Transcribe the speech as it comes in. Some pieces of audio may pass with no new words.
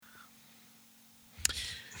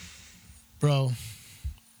Bro,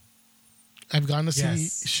 I've gone to see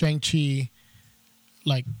Shang-Chi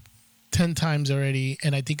like 10 times already,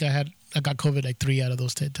 and I think I got COVID like 3 out of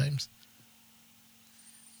those 10 times.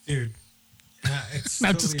 Dude, it's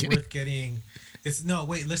No, totally worth getting.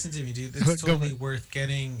 Listen to me, dude. It's totally worth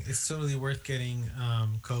getting. It's totally worth getting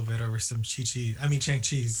COVID over some Shang-Chi's.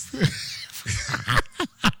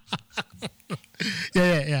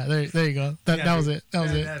 Yeah. There you go. That was it. That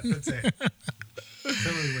was it. That's it.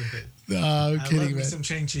 Totally worth it. I'm kidding, love man. Some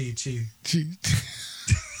Shang-Chi.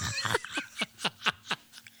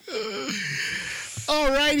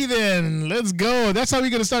 Alrighty then, let's go. That's how we're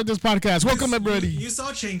gonna start this podcast. Welcome, everybody. You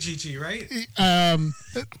saw Shang-Chi, right? I'm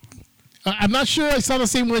not sure I saw the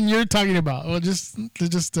same one you're talking about. Well, just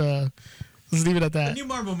let's leave it at that. The new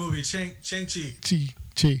Marvel movie, Shang-Chi.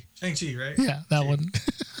 Shang-Chi, right? Yeah, that one.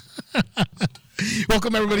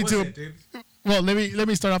 Welcome everybody Well, let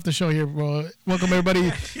me start off the show here, bro. Welcome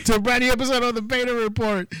everybody to a brand new episode of the Beta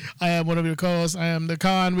Report. I am one of your co-hosts. I am the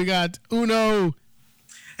Con. We got Uno.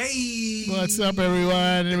 Hey, what's up,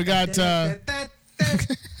 everyone? And we got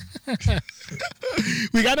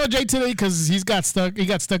we got OJ today because he got stuck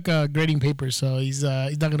grading papers, so he's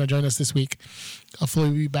not gonna join us this week. Hopefully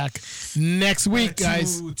we'll be back next week,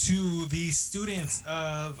 guys. To the students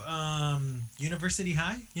of University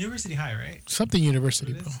High, right? Something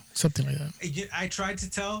university, bro. Something like that. I tried to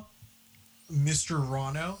tell Mr.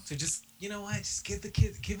 Rano to just give them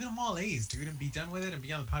all A's, dude, and be done with it and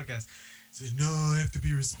be on the podcast. He said, no, I have to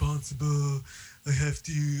be responsible. I have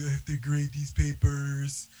to grade these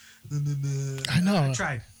papers. I know. I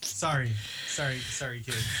tried. Sorry,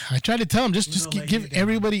 kid. I tried to tell him just give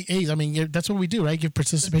everybody A's. I mean, that's what we do, right? Give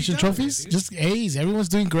participation trophies, just A's. Everyone's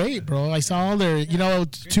doing great, bro. I saw all their,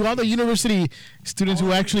 to all the university students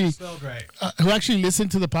who actually listen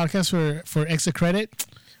to the podcast for extra credit.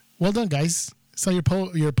 Well done, guys. Saw your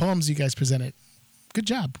poems you guys presented. Good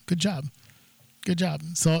job.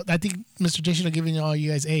 So I think Mr. J should have given all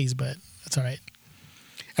you guys A's, but that's all right.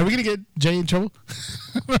 Are we going to get Jay in trouble?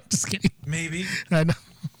 I'm just kidding. Maybe. I know.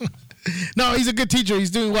 No, he's a good teacher. He's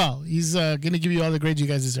doing well. He's going to give you all the grades you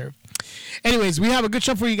guys deserve. Anyways, we have a good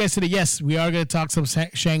show for you guys today. Yes, we are going to talk some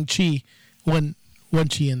Shang-Chi. One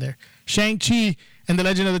chi in there. Shang-Chi and the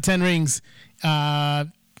Legend of the Ten Rings. Short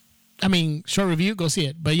review, go see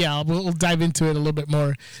it. But yeah, we'll dive into it a little bit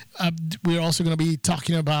more. We're also going to be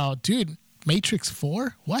talking about, Matrix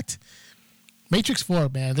 4? What? Matrix 4,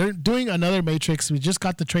 man. They're doing another Matrix. We just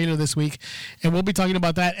got the trailer this week, and we'll be talking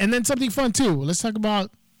about that. And then something fun, too. Let's talk about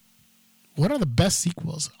what are the best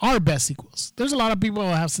sequels, our best sequels. There's a lot of people who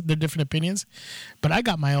have their different opinions, but I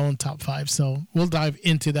got my own top 5, so we'll dive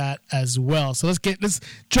into that as well. So let's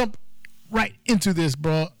jump right into this,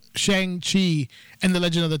 bro. Shang-Chi and the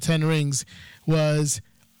Legend of the Ten Rings was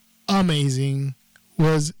amazing,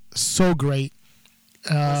 was so great.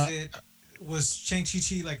 Was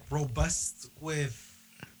Shang-Chi like robust with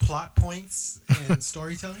plot points and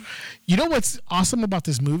storytelling? You know what's awesome about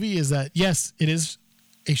this movie is that, yes, it is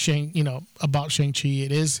about Shang-Chi.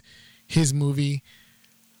 It is his movie.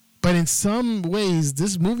 But in some ways,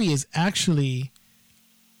 this movie is actually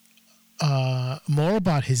more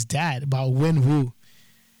about his dad, about Wenwu.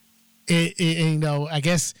 I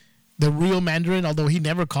guess the real Mandarin, although he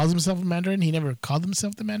never calls himself a Mandarin, he never called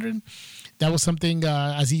himself the Mandarin. That was something,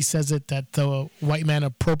 as he says it, that the white man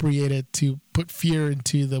appropriated to put fear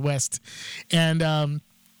into the West. And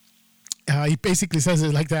he basically says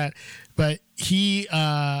it like that. But he's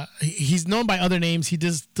known by other names. He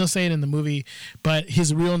does say it in the movie. But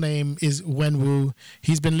his real name is Wenwu.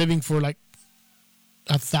 He's been living for like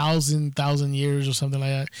 1,000 years or something like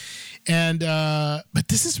that. And but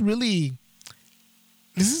this is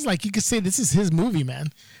like, you could say this is his movie,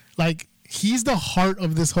 man. Like, he's the heart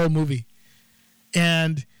of this whole movie.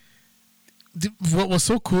 And what was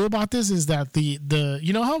so cool about this is that the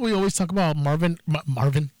how we always talk about Marvel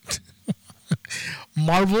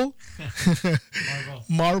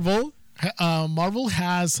Marvel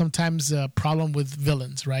has sometimes a problem with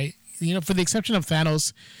villains, right? For the exception of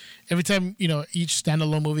Thanos, every time each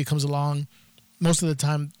standalone movie comes along, most of the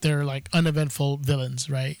time they're like uneventful villains,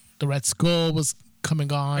 right? The Red Skull was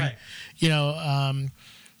coming on, right.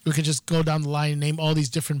 We could just go down the line and name all these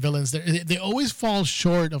different villains. They always fall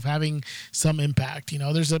short of having some impact.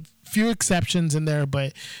 There's a few exceptions in there,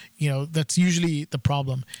 but that's usually the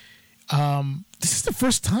problem. This is the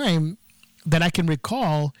first time that I can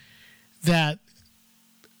recall that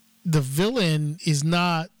the villain is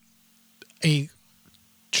not a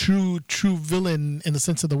true villain in the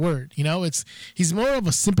sense of the word. He's more of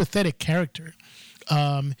a sympathetic character.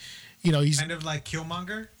 He's kind of like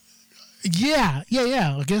Killmonger. Yeah.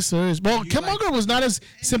 I guess there is. Well, You Killmonger like- was not as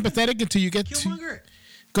sympathetic until you get to. Killmonger.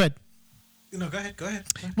 Good. No, go ahead.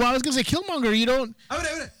 Well, I was gonna say Killmonger. You don't,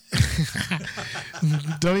 I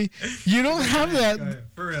Dummy. You don't have that. Go ahead.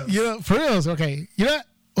 For real. You know, for reals. Okay. You know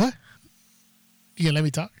what? You gonna let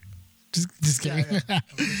me talk? Just kidding. Yeah.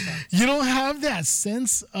 You don't have that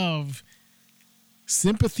sense of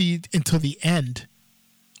sympathy until the end.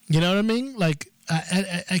 You know what I mean? Like,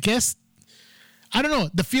 I guess, I don't know.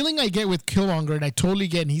 The feeling I get with Killmonger, and I totally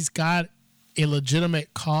get, and he's got a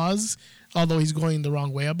legitimate cause, although he's going the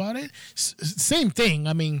wrong way about it. Same thing.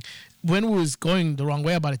 I mean, Wen was going the wrong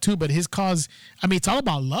way about it too, but his cause, I mean, it's all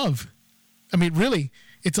about love. I mean, really,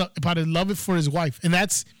 it's about his love for his wife, and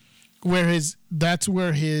that's where his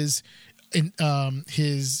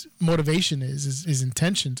motivation is, his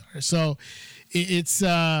intentions are. So it's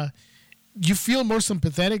you feel more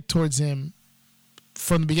sympathetic towards him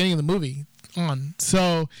from the beginning of the movie on.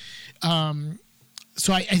 So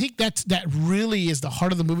I think that really is the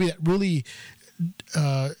heart of the movie. That really,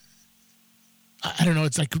 I don't know.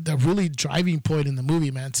 It's like the really driving point in the movie,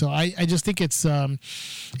 man. So I just think it's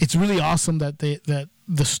really awesome that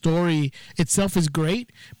the story itself is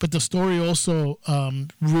great, but the story also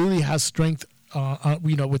really has strength,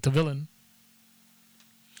 with the villain.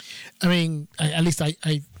 I mean, at least I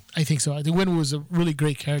think so. I think Wen was a really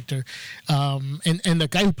great character, and the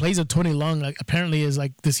guy who plays it, Tony Leung, like apparently is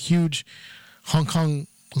like this huge Hong Kong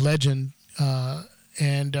legend,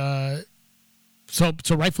 So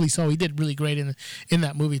rightfully so, he did really great in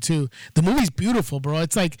that movie too. The movie's beautiful, bro.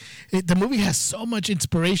 It's like the movie has so much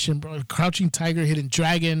inspiration, bro. Crouching Tiger, Hidden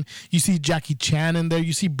Dragon. You see Jackie Chan in there.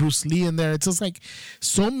 You see Bruce Lee in there. It's just like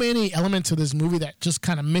so many elements of this movie that just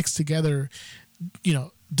kind of mix together.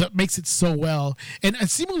 That makes it so well. And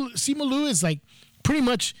Simu Liu is like pretty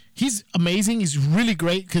much, he's amazing. He's really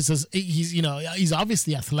great because he's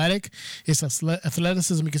obviously athletic. His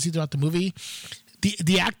athleticism you can see throughout the movie.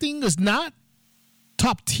 The acting is not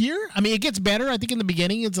top tier. I mean, it gets better. I think in the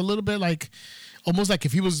beginning it's a little bit like, almost like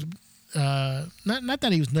if he was not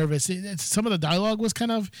that he was nervous. Some of the dialogue was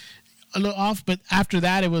kind of a little off, but after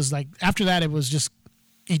that it was just,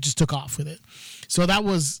 he just took off with it. So that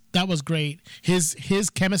was great. His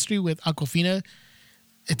chemistry with Awkwafina,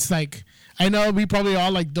 it's like, I know we probably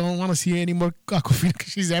all like don't want to see any more Awkwafina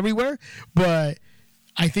because she's everywhere, but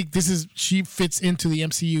I think she fits into the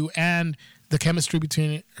MCU, and the chemistry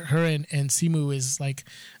between her and Simu is like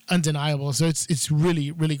undeniable. So it's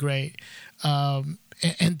really, really great. And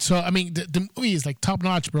so, I mean, the movie is like top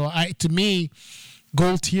notch, bro. To me,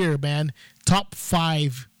 gold tier, man. Top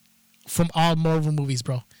 5 from all Marvel movies,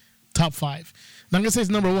 bro. Top 5. I'm not going to say it's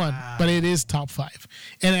number 1, but it is top 5.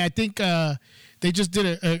 And I think they just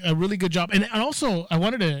did a really good job. And also, I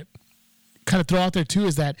wanted to kind of throw out there too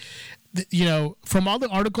is that, from all the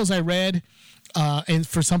articles I read, and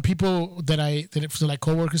for some people for like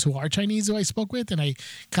coworkers who are Chinese who I spoke with, and I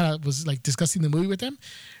kind of was like discussing the movie with them,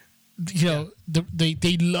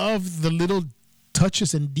 they love the little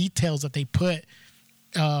touches and details that they put,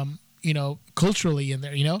 culturally in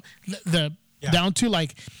there, down to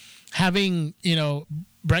like having,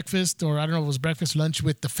 breakfast, or I don't know if it was breakfast, lunch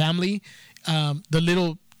with the family, the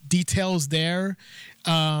little details there.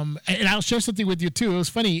 And I'll share something with you too. It was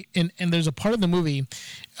funny, and there's a part of the movie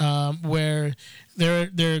where they're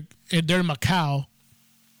in Macau,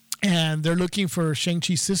 and they're looking for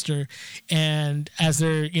Shang-Chi's sister, and as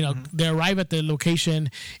they're they arrive at the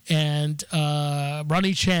location, and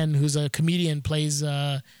Ronnie Chen, who's a comedian, plays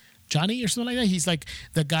Johnny or something like that. He's like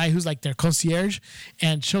the guy who's like their concierge,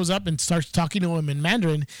 and shows up and starts talking to him in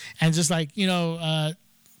Mandarin, and just like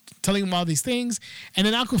telling him all these things. And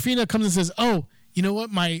then Awkwafina comes and says, "Oh, you know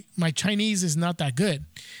what? My Chinese is not that good,"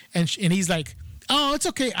 and he's like, "Oh, it's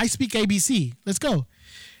okay. I speak ABC. Let's go."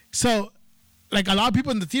 So, like, a lot of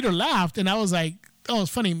people in the theater laughed, and I was like, "Oh,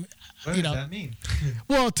 it's funny." What does that mean?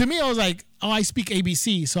 Well, to me, I was like, "Oh, I speak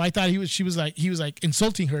ABC." So I thought he was like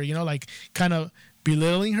insulting her, like kind of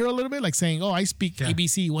belittling her a little bit, like saying, "Oh, I speak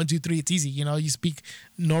ABC 1, 2, 3. It's easy. You speak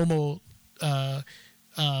normal.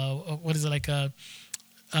 What is it, like a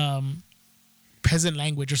peasant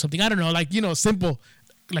language or something? I don't know, like simple,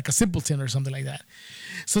 like a simpleton or something like that."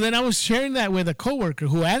 So then I was sharing that with a coworker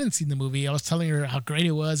who hadn't seen the movie. I was telling her how great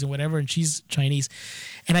it was and whatever, and she's Chinese,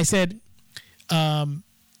 and I said, and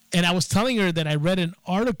I was telling her that I read an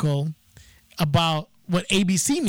article about what ABC